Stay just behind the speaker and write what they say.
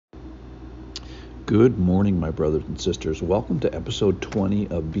Good morning, my brothers and sisters. Welcome to episode 20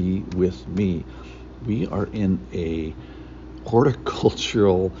 of Be With Me. We are in a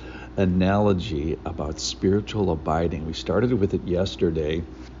horticultural analogy about spiritual abiding. We started with it yesterday,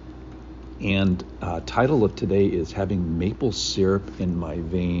 and title of today is Having Maple Syrup in My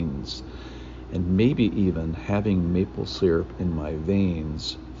Veins, and maybe even having maple syrup in my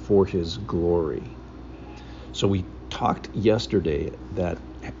veins for His glory. So we talked yesterday that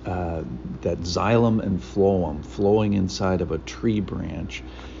xylem and phloem flowing inside of a tree branch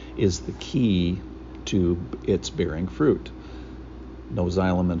is the key to its bearing fruit. No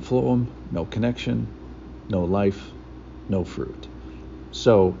xylem and phloem, no connection, no life, no fruit.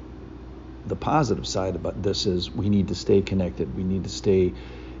 So the positive side about this is we need to stay connected. We need to stay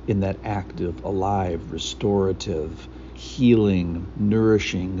in that active, alive, restorative, healing,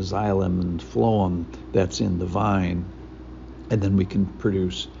 nourishing xylem and phloem that's in the vine, and then we can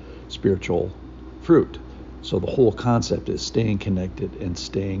produce spiritual fruit. So the whole concept is staying connected and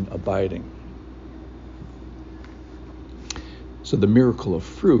staying abiding. So the miracle of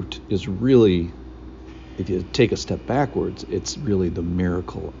fruit is really, if you take a step backwards, it's really the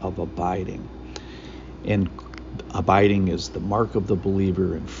miracle of abiding. And abiding is the mark of the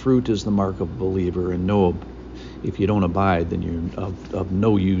believer, and fruit is the mark of the believer. And if you don't abide, then you're of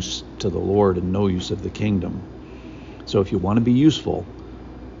no use to the Lord and no use of the kingdom. So if you want to be useful,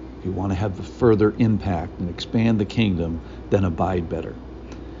 if you want to have a further impact and expand the kingdom, then abide better.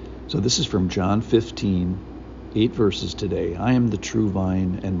 So this is from John 15, 8 verses today. I am the true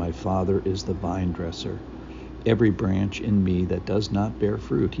vine, and my Father is the vine dresser. Every branch in me that does not bear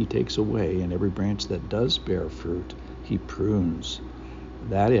fruit, He takes away, and every branch that does bear fruit, He prunes,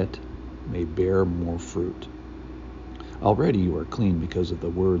 that it may bear more fruit. Already you are clean because of the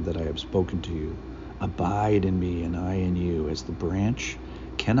word that I have spoken to you. Abide in me, and I in you, as the branch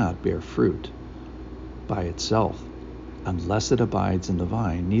cannot bear fruit by itself unless it abides in the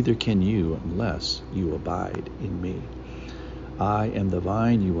vine, neither can you unless you abide in me. I am the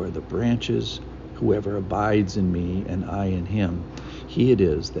vine, you are the branches. Whoever abides in me and I in him, he it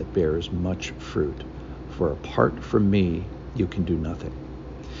is that bears much fruit. For apart from me, you can do nothing.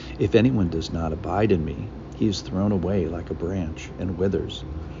 If anyone does not abide in me, he is thrown away like a branch and withers,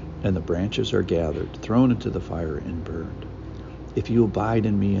 and the branches are gathered, thrown into the fire and burned. If you abide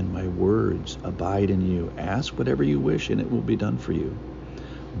in me and my words abide in you, ask whatever you wish and it will be done for you.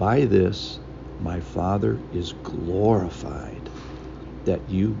 By this, my Father is glorified, that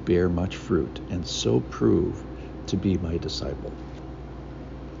you bear much fruit and so prove to be my disciple.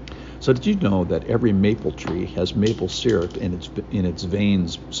 So did you know that every maple tree has maple syrup in its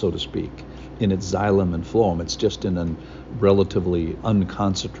veins, so to speak, in its xylem and phloem? It's just in a relatively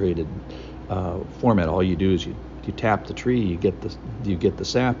unconcentrated format. All you do is you tap the tree, you get the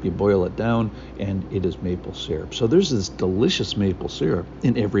sap, you boil it down, and it is maple syrup. So there's this delicious maple syrup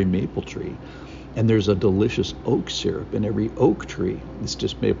in every maple tree, and there's a delicious oak syrup in every oak tree. It's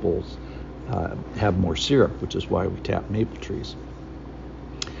just maples have more syrup, which is why we tap maple trees.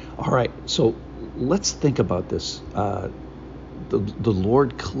 All right, so let's think about this. The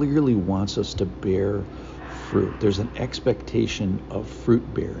Lord clearly wants us to bear fruit. There's an expectation of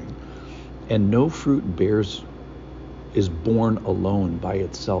fruit bearing, and no fruit is born alone by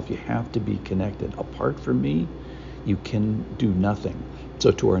itself. You have to be connected. Apart from me, you can do nothing.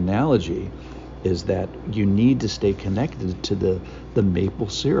 So to our analogy is that you need to stay connected to the maple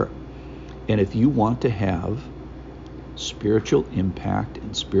syrup. And if you want to have spiritual impact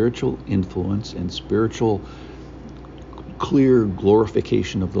and spiritual influence and spiritual clear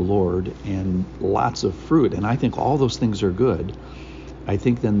glorification of the Lord and lots of fruit, and I think all those things are good, I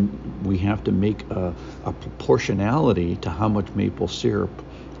think then we have to make a proportionality to how much maple syrup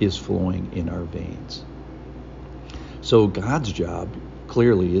is flowing in our veins. So God's job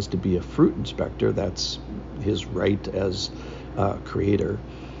clearly is to be a fruit inspector. That's His right as creator.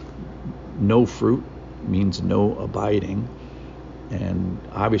 No fruit means no abiding, and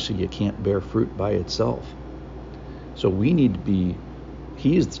obviously you can't bear fruit by itself. So we need to be,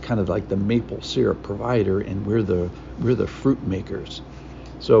 He's kind of like the maple syrup provider, and we're the fruit makers.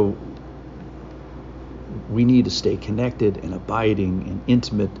 So we need to stay connected and abiding and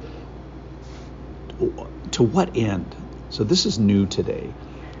intimate. To what end? So this is new today.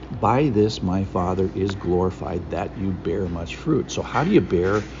 By this my Father is glorified, that you bear much fruit. So how do we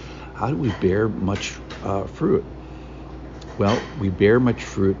bear much fruit? Well, we bear much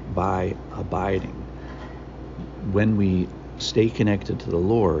fruit by abiding. When we stay connected to the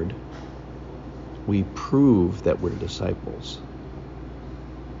Lord, we prove that we're disciples.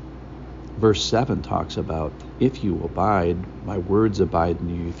 Verse 7 talks about if you abide, my words abide in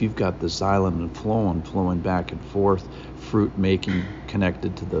you. If you've got the xylem and phloem flowing back and forth, fruit making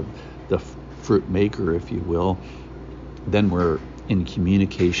connected to the fruit maker, if you will, then we're in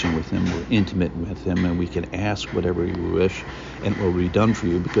communication with him, we're intimate with him, and we can ask whatever you wish, and it will be done for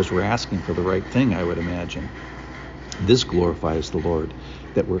you because we're asking for the right thing, I would imagine. This glorifies the Lord,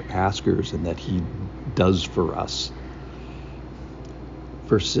 that we're askers and that he does for us.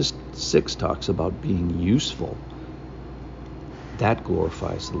 Verse 6 talks about being useful. That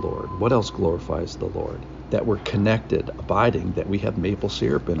glorifies the Lord. What else glorifies the Lord? That we're connected, abiding, that we have maple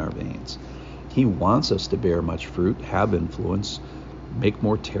syrup in our veins. He wants us to bear much fruit, have influence, make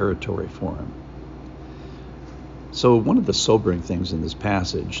more territory for him. So one of the sobering things in this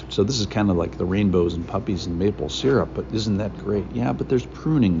passage, so this is kind of like the rainbows and puppies and maple syrup, but isn't that great? Yeah, but there's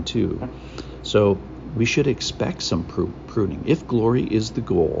pruning too. So we should expect some pruning. If glory is the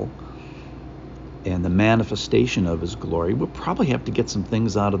goal and the manifestation of his glory, we'll probably have to get some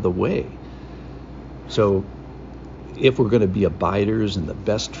things out of the way. So if we're going to be abiders and the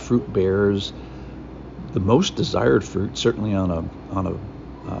best fruit bearers, the most desired fruit, certainly on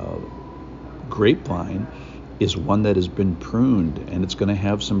a grapevine, is one that has been pruned, and it's going to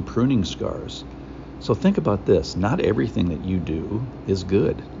have some pruning scars. So think about this. Not everything that you do is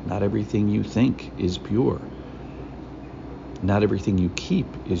good. Not everything you think is pure. Not everything you keep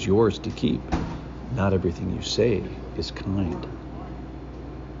is yours to keep. Not everything you say is kind.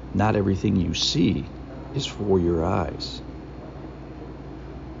 Not everything you see is for your eyes.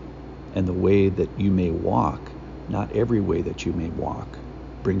 And the way that you may walk, not every way that you may walk,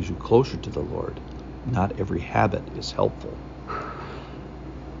 brings you closer to the Lord. Not every habit is helpful.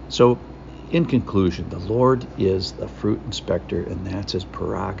 So, in conclusion, the Lord is the fruit inspector, and that's his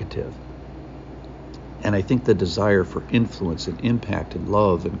prerogative. And I think the desire for influence and impact and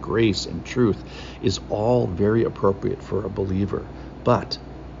love and grace and truth is all very appropriate for a believer. But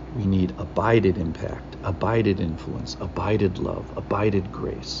we need abided impact, abided influence, abided love, abided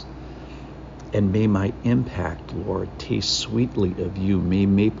grace. And may my impact, Lord, taste sweetly of you. May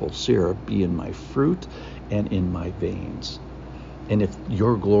maple syrup be in my fruit and in my veins. And if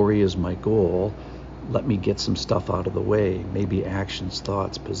your glory is my goal, let me get some stuff out of the way. Maybe actions,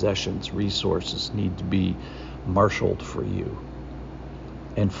 thoughts, possessions, resources need to be marshaled for you.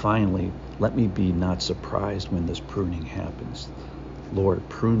 And finally, let me be not surprised when this pruning happens. Lord,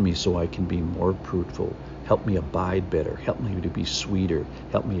 prune me so I can be more fruitful. Help me abide better. Help me to be sweeter.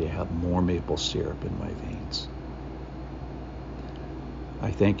 Help me to have more maple syrup in my veins.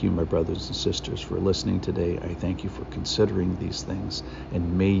 I thank you, my brothers and sisters, for listening today. I thank you for considering these things.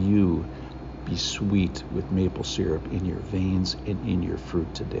 And may you be sweet with maple syrup in your veins and in your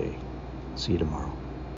fruit today. See you tomorrow.